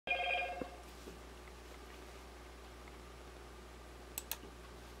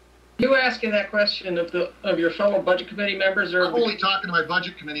You asking that question of your fellow budget committee members, or I'm only talking to my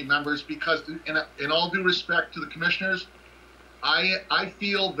budget committee members because, in all due respect to the commissioners, I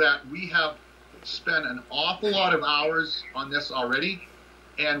feel that we have spent an awful lot of hours on this already,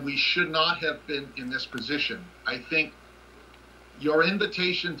 and we should not have been in this position. I think your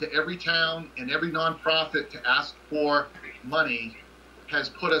invitation to every town and every nonprofit to ask for money has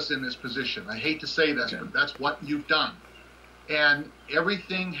put us in this position. I hate to say this, but that's what you've done. And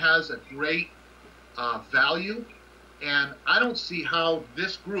everything has a great value, and I don't see how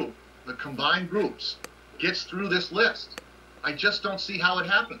this group, the combined groups, gets through this list. I just don't see how it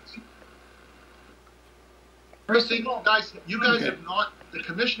happens. First, you guys have not, the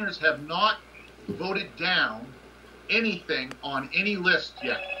commissioners have not voted down anything on any list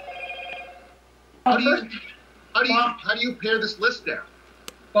yet. How do you pare this list down?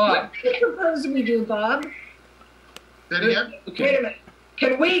 Bob? What propose we do, Bob? That again? Okay. Wait a minute.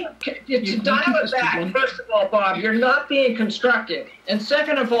 To dial it back, first of all, Bob, you're not being constructive. And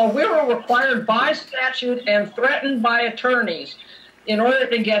second of all, we were required by statute and threatened by attorneys in order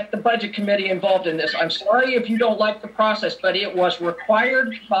to get the budget committee involved in this. I'm sorry if you don't like the process, but it was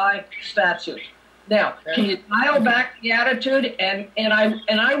required by statute. Now, can you dial back the attitude? And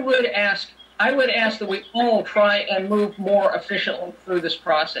I would ask that we all try and move more efficiently through this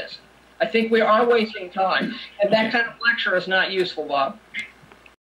process. I think we are wasting time, and that kind of lecture is not useful, Bob.